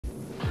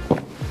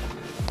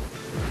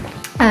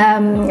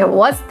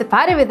What's the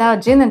party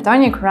without gin and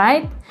tonic,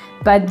 right?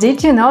 But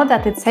did you know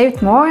that it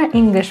saved more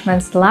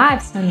Englishmen's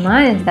lives and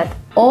minds than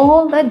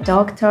all the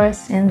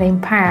doctors in the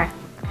empire?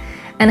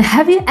 And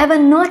have you ever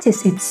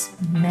noticed its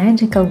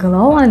magical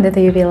glow under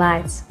the UV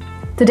lights?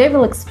 Today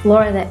we'll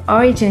explore the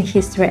origin,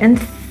 history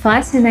and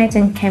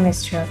fascinating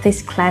chemistry of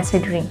this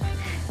classic drink.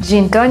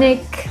 Gin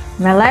tonic,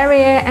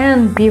 malaria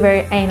and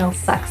beaver anal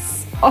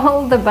sacs.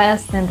 All the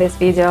best in this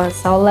video,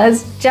 so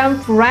let's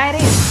jump right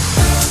in!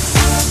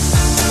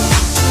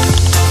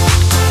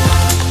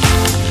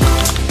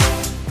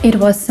 It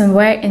was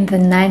somewhere in the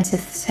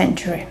 19th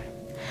century.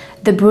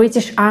 The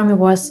British army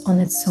was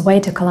on its way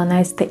to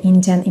colonize the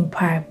Indian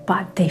Empire,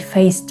 but they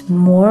faced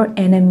more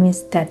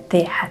enemies than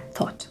they had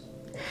thought.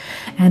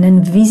 An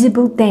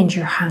invisible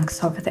danger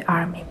hangs over the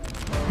army: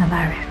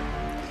 malaria.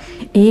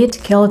 It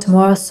killed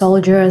more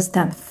soldiers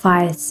than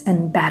fights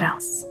and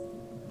battles.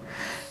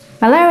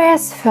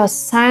 Malaria's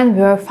first signs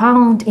were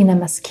found in a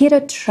mosquito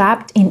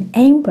trapped in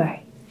amber,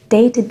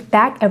 dated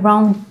back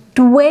around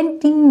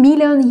 20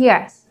 million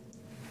years.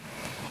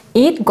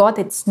 It got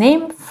its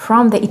name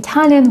from the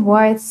Italian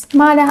words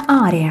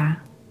Malaria,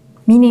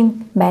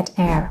 meaning bad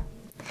air.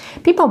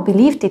 People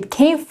believed it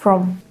came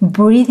from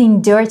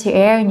breathing dirty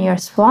air near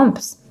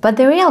swamps, but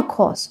the real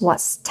cause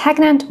was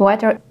stagnant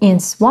water in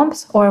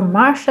swamps or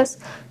marshes,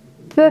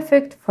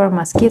 perfect for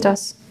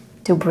mosquitoes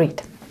to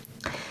breed.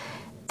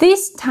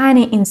 These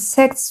tiny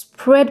insects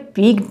spread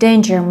big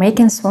danger,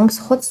 making swamps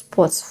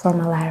hotspots for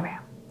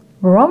malaria.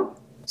 Rome,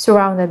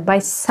 surrounded by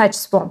such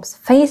swamps,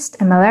 faced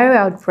a malaria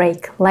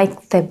outbreak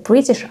like the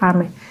British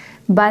Army,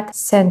 but a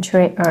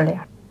century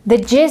earlier. The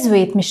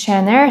Jesuit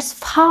missionaries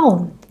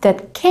found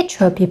that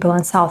Quechua people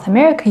in South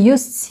America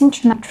used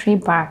cinchona tree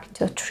bark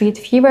to treat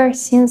fever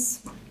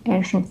since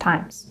ancient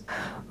times.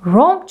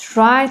 Rome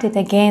tried it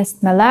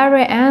against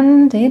malaria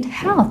and it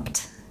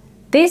helped.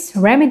 This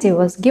remedy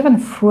was given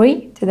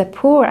free to the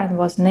poor and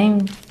was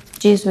named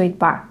Jesuit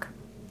bark.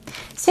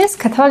 Since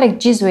Catholic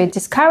Jesuits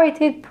discovered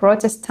it,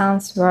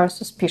 Protestants were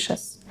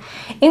suspicious.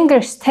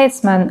 English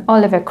statesman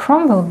Oliver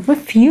Cromwell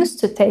refused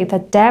to take the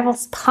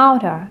devil's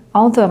powder,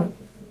 although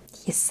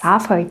he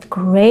suffered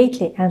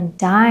greatly and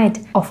died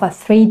of a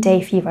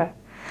 3-day fever.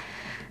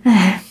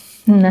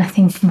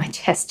 Nothing much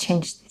has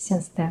changed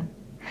since then.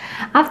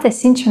 After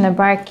cinchona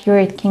bark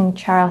cured King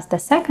Charles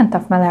II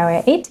of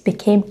malaria, it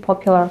became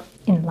popular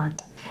in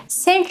London.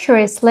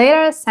 Centuries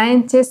later,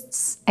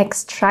 scientists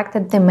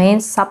extracted the main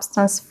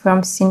substance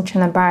from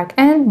cinchona bark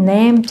and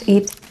named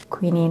it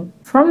quinine,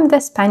 from the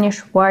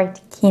Spanish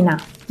word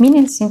quina,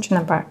 meaning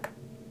cinchona bark.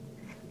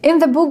 In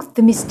the book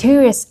The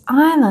Mysterious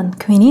Island,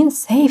 quinine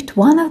saved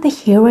one of the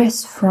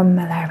heroes from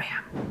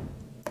malaria.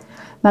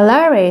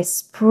 Malaria is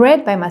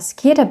spread by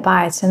mosquito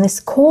bites and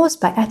is caused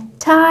by a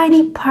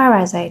tiny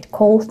parasite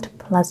called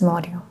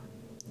Plasmodium.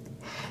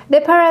 The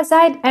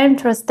parasite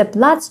enters the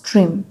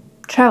bloodstream,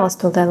 travels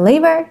to the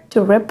liver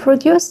to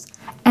reproduce,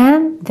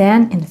 and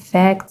then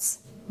infects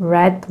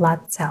red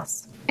blood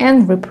cells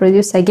and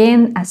reproduce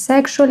again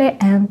asexually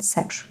and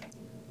sexually.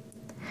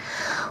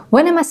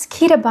 When a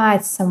mosquito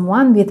bites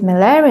someone with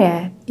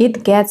malaria,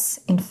 it gets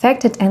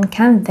infected and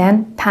can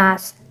then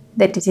pass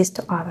the disease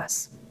to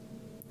others.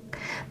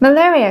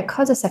 Malaria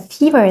causes a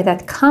fever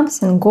that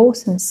comes and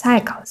goes in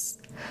cycles.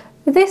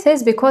 This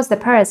is because the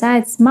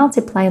parasites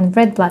multiply in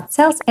red blood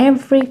cells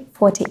every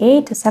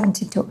 48 to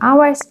 72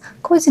 hours,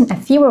 causing a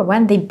fever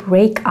when they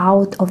break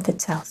out of the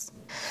cells.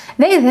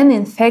 They then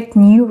infect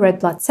new red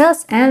blood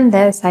cells and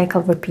the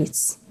cycle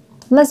repeats.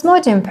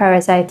 Plasmodium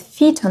parasites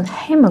feed on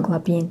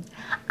hemoglobin,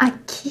 a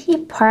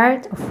key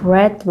part of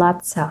red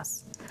blood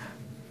cells.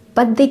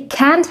 But they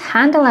can't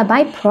handle a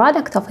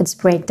byproduct of its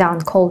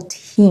breakdown called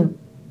heme.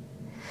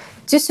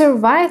 To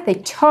survive, they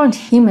turned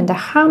heme into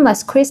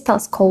harmless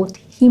crystals called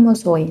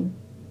hemozoin.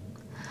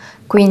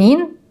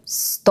 Quinine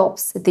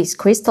stops these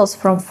crystals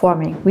from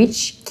forming,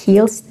 which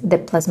kills the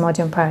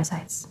Plasmodium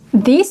parasites.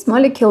 This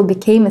molecule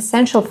became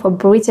essential for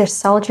British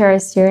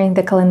soldiers during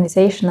the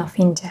colonization of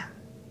India.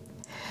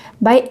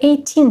 By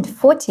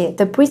 1840,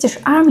 the British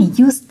Army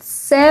used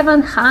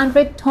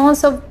 700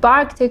 tons of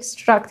bark to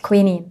extract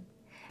quinine.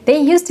 They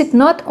used it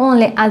not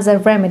only as a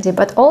remedy,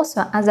 but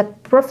also as a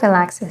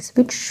prophylaxis,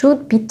 which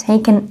should be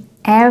taken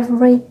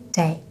every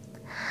day.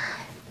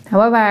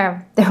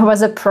 However, there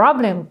was a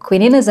problem.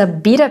 Quinine is a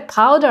bitter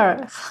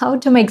powder. How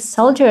to make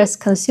soldiers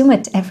consume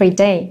it every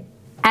day?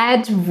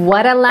 Add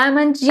water, lime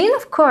and gin,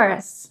 of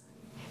course.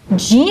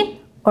 Gin,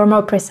 or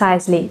more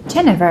precisely,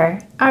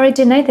 Genever,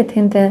 originated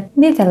in the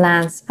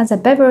Netherlands as a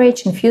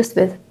beverage infused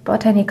with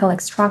botanical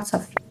extracts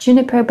of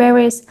juniper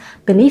berries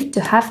believed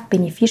to have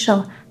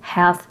beneficial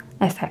health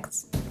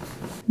effects.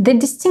 The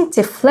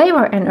distinctive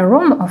flavor and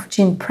aroma of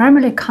gin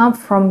primarily come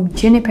from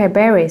juniper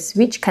berries,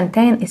 which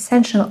contain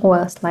essential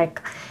oils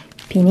like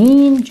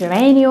pinene,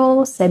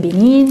 geraniol,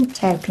 sabinine,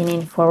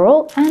 terpinine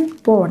ferrol, and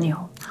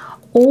borneol,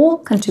 all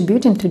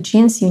contributing to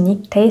gin's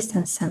unique taste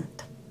and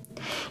scent.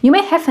 You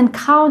may have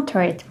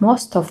encountered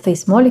most of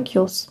these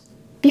molecules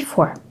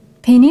before.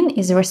 Pinene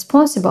is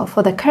responsible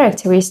for the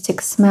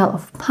characteristic smell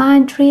of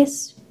pine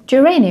trees,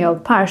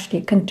 Geraniol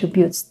partially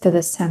contributes to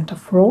the scent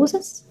of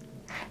roses.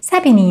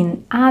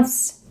 Saponin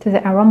adds to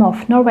the aroma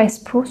of Norway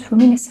spruce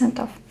reminiscent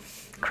of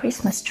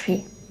Christmas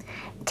tree.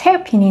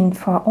 Terpene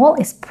for all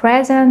is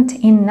present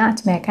in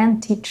nutmeg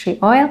and tea tree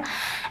oil,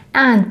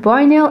 and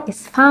borneol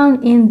is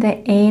found in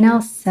the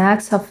anal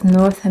sacs of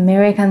North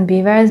American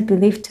beavers,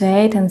 believed to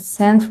aid in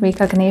scent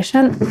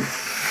recognition.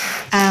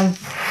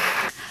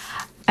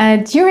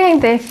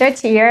 During the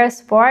 30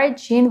 Years' War,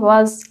 gin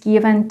was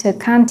given to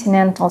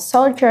Continental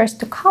soldiers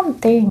to calm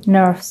their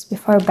nerves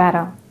before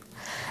battle.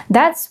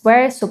 That's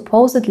where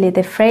supposedly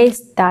the phrase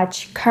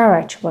Dutch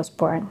courage was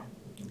born.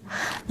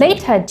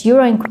 Later,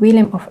 during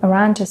William of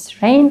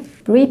Orange's reign,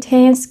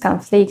 Britain's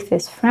conflict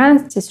with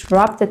France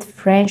disrupted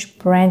French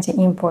brandy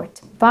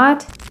import,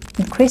 but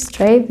increased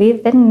trade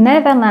with the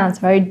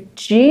Netherlands, where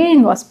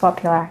gin was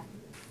popular.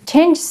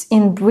 Changes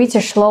in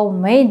British law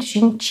made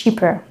gin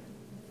cheaper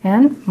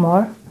and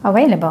more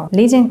available,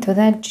 leading to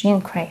the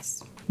gin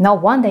craze. No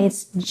wonder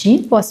its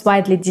gin was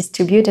widely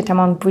distributed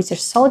among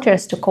British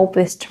soldiers to cope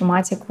with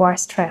traumatic war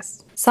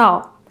stress.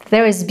 So,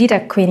 there is bitter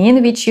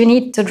quinine, which you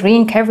need to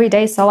drink every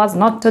day so as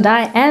not to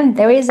die, and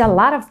there is a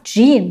lot of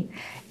gin.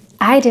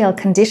 Ideal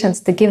conditions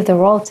to give the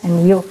world a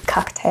new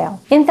cocktail.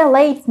 In the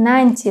late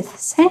 19th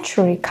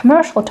century,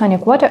 commercial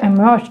tonic water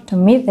emerged to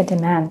meet the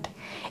demand.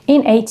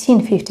 In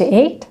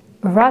 1858,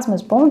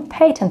 Erasmus Bond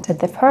patented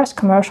the first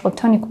commercial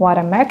tonic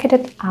water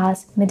marketed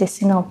as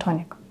medicinal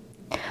tonic.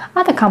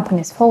 Other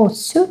companies followed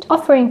suit,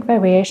 offering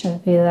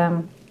variations with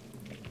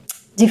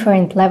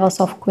different levels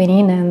of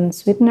quinine and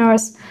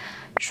sweeteners.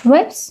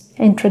 Schweppes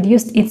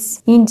introduced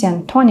its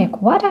Indian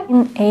tonic water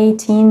in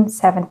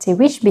 1870,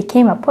 which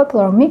became a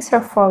popular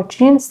mixer for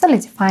gin,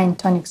 solidifying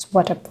tonic's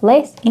water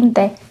place in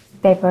the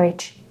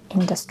beverage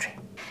industry.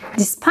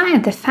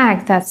 Despite the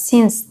fact that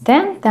since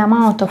then the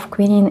amount of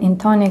quinine in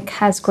tonic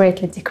has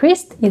greatly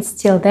decreased, it's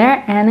still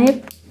there and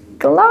it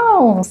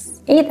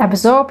glows. It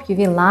absorbs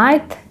UV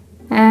light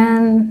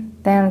and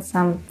then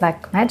some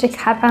black magic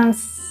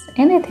happens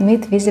and it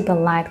emits visible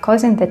light,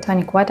 causing the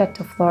tonic water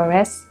to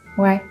fluoresce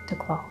or to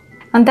glow.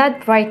 On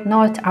that bright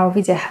note, our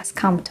video has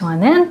come to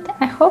an end.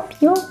 I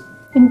hope you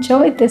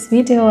enjoyed this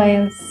video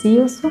and see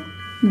you soon.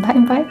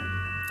 Bye-bye.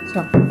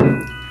 Все.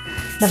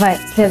 Давай,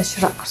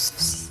 следующий ракурс.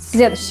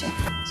 Следующий.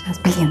 Сейчас,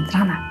 блин,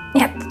 рано.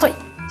 Нет, стой.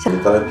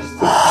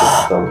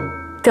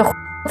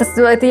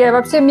 Ты это я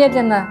вообще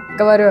медленно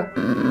говорю.